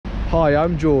Hi,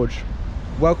 I'm George.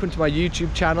 Welcome to my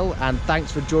YouTube channel and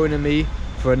thanks for joining me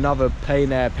for another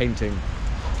plein air painting.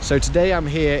 So today I'm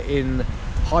here in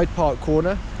Hyde Park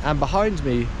Corner and behind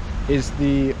me is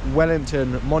the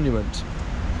Wellington Monument.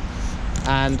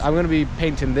 And I'm going to be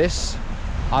painting this.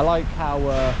 I like how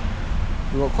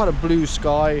we've got quite a blue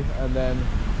sky and then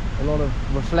a lot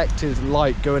of reflected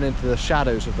light going into the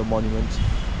shadows of the monument.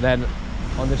 Then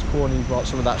on this corner you've got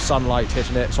some of that sunlight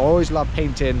hitting it. So I always love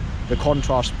painting the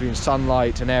contrast between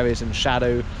sunlight and areas in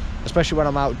shadow, especially when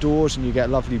I'm outdoors and you get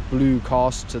lovely blue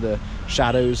cast to the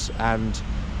shadows and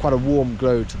quite a warm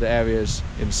glow to the areas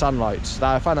in sunlight. So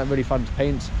I find that really fun to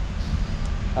paint.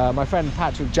 My friend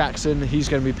Patrick Jackson, he's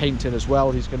going to be painting as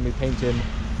well. He's going to be painting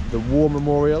the War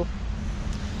Memorial.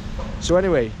 So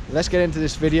anyway, let's get into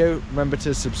this video. Remember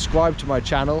to subscribe to my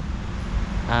channel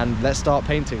and let's start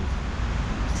painting.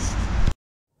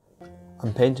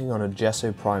 I'm painting on a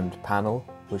gesso primed panel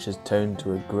which is toned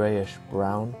to a greyish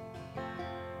brown,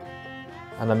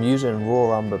 and I'm using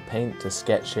raw umber paint to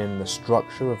sketch in the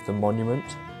structure of the monument.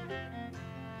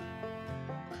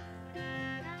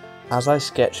 As I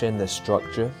sketch in this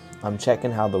structure, I'm checking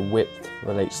how the width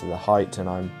relates to the height, and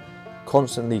I'm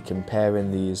constantly comparing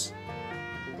these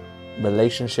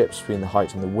relationships between the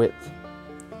height and the width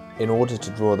in order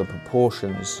to draw the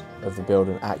proportions of the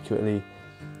building accurately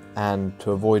and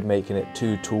to avoid making it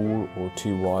too tall or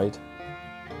too wide.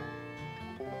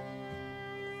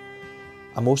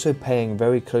 I'm also paying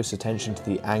very close attention to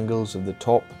the angles of the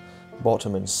top,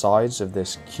 bottom and sides of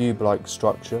this cube-like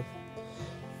structure,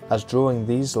 as drawing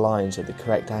these lines at the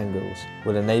correct angles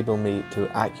will enable me to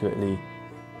accurately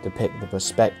depict the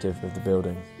perspective of the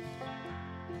building.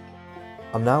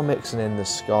 I'm now mixing in the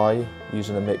sky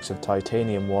using a mix of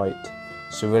titanium white,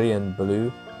 cerulean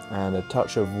blue and a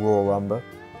touch of raw umber.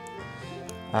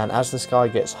 And as the sky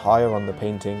gets higher on the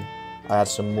painting, I add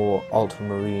some more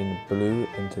ultramarine blue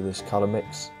into this colour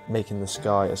mix, making the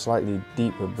sky a slightly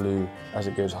deeper blue as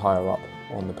it goes higher up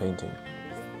on the painting.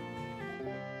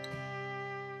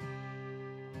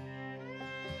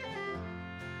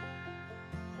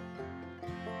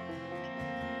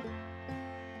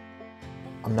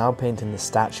 I'm now painting the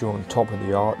statue on top of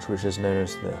the arch, which is known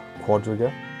as the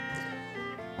quadriga.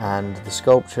 And the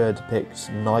sculpture depicts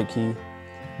Nike,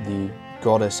 the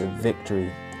goddess of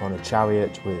victory, on a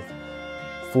chariot with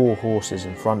 4 horses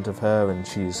in front of her, and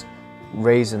she's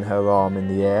raising her arm in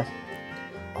the air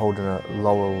holding a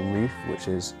laurel wreath, which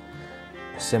is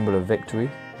a symbol of victory.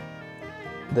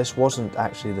 This wasn't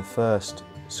actually the first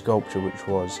sculpture which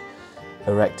was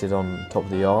erected on top of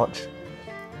the arch.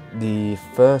 The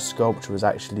first sculpture was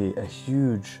actually a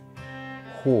huge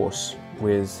horse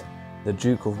with the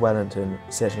Duke of Wellington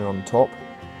sitting on top,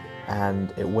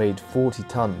 and it weighed 40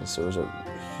 tons, so it was a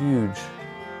huge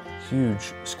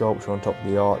sculpture on top of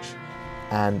the arch,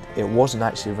 and it wasn't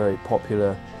actually very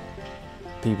popular.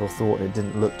 People thought it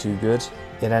didn't look too good.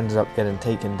 It ended up getting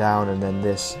taken down, and then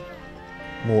this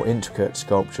more intricate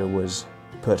sculpture was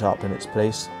put up in its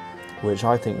place, which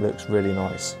I think looks really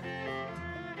nice.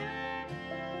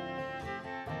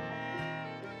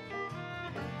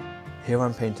 Here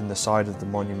I'm painting the side of the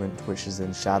monument which is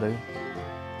in shadow,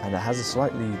 and it has a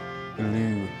slightly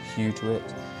blue hue to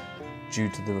it due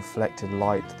to the reflected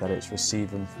light that it's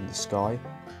receiving from the sky.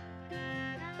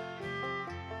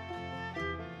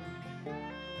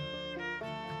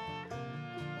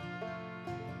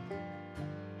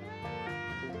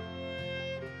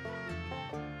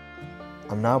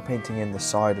 I'm now painting in the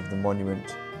side of the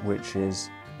monument which is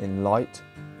in light,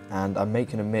 and I'm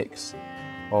making a mix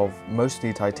of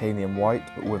mostly titanium white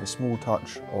but with a small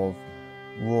touch of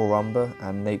raw umber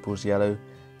and Naples yellow,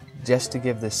 just to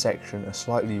give this section a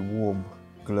slightly warm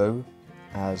glow,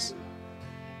 as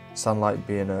sunlight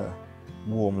being a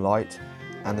warm light,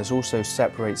 and this also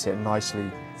separates it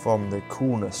nicely from the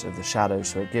coolness of the shadow,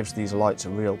 so it gives these lights a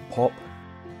real pop.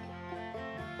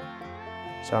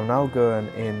 So I'm now going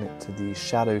into the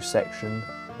shadow section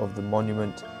of the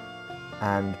monument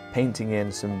and painting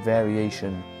in some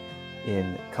variation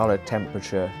in colour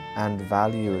temperature and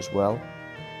value as well,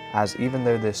 as even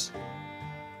though this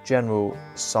general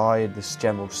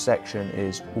section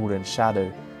is all in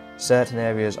shadow, certain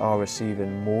areas are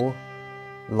receiving more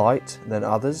light than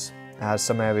others, as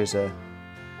some areas are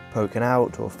poking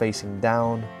out or facing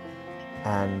down,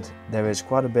 and there is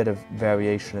quite a bit of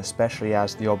variation, especially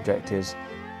as the object is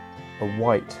a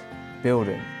white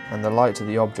building, and the light of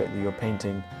the object that you're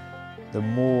painting, the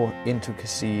more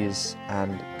intricacies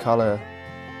and colour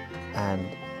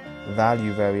and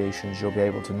value variations you'll be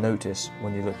able to notice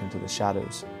when you look into the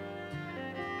shadows.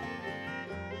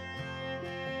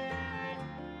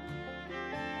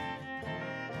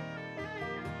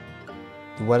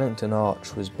 The Wellington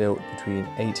Arch was built between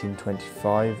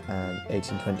 1825 and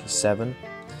 1827,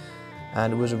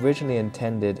 and it was originally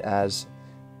intended as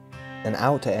an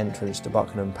outer entrance to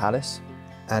Buckingham Palace,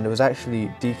 and it was actually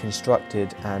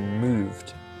deconstructed and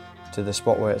moved to the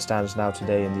spot where it stands now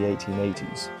today in the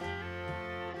 1880s.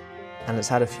 And it's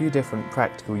had a few different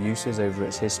practical uses over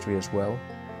its history as well.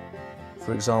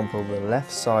 For example, the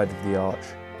left side of the arch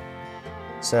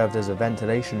served as a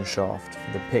ventilation shaft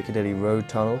for the Piccadilly Road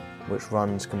Tunnel, which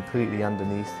runs completely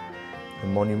underneath the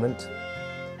monument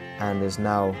and is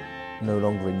now no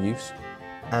longer in use.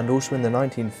 And also in the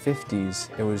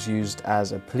 1950s, it was used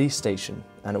as a police station,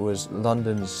 and it was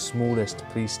London's smallest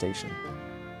police station.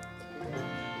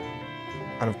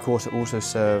 And of course, it also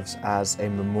serves as a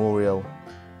memorial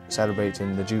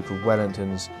celebrating the Duke of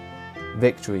Wellington's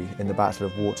victory in the Battle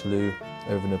of Waterloo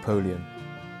over Napoleon.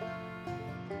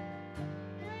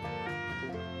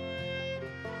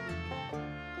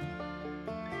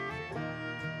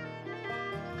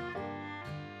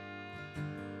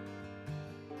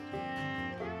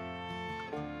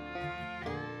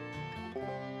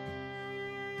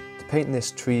 To paint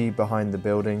this tree behind the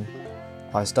building,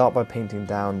 I start by painting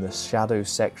down the shadow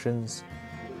sections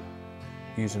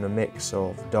using a mix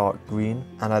of dark green,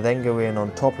 and I then go in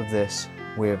on top of this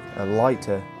with a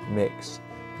lighter mix,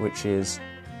 which is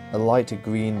a lighter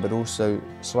green but also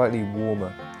slightly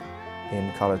warmer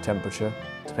in colour temperature,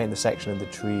 to paint the section of the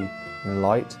tree in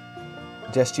light.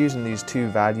 Just using these two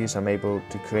values, I'm able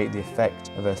to create the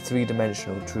effect of a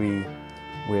three-dimensional tree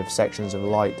with sections of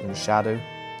light and shadow.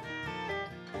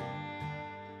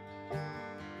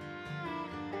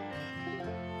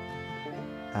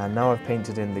 And now I've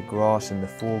painted in the grass in the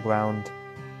foreground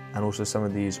and also some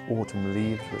of these autumn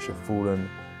leaves which have fallen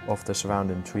off the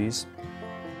surrounding trees.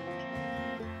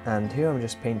 And here I'm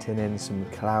just painting in some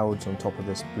clouds on top of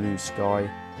this blue sky,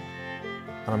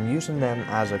 and I'm using them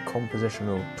as a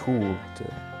compositional tool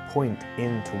to point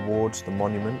in towards the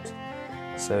monument,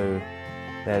 so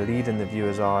they're leading the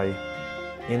viewer's eye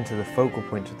into the focal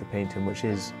point of the painting, which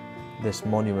is this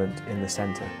monument in the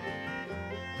centre.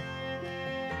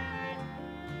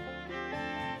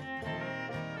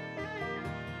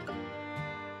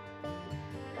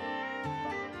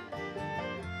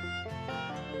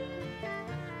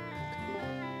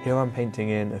 Here I'm painting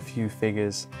in a few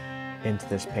figures into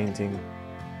this painting,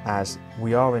 as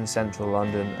we are in central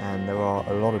London and there are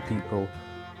a lot of people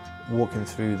walking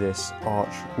through this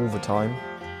arch all the time,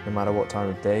 no matter what time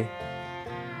of day.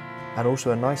 And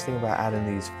also a nice thing about adding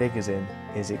these figures in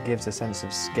is it gives a sense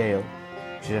of scale,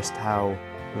 just how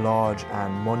large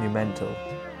and monumental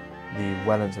the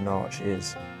Wellington Arch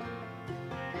is.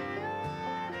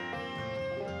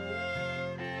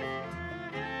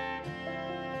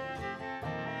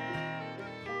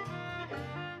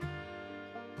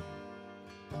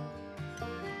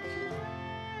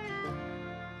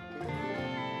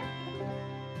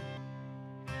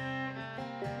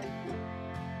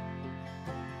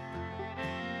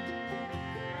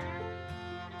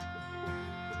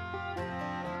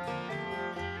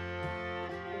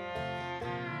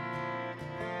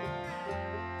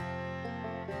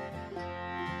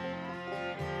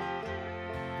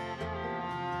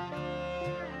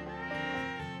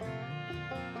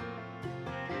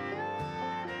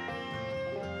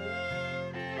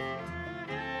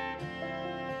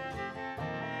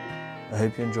 I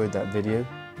hope you enjoyed that video.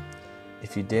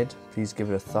 If you did, please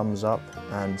give it a thumbs up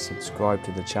and subscribe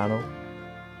to the channel.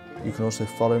 You can also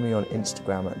follow me on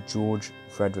Instagram at George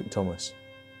Frederick Thomas.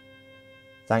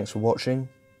 Thanks for watching,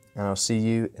 and I'll see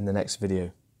you in the next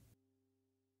video.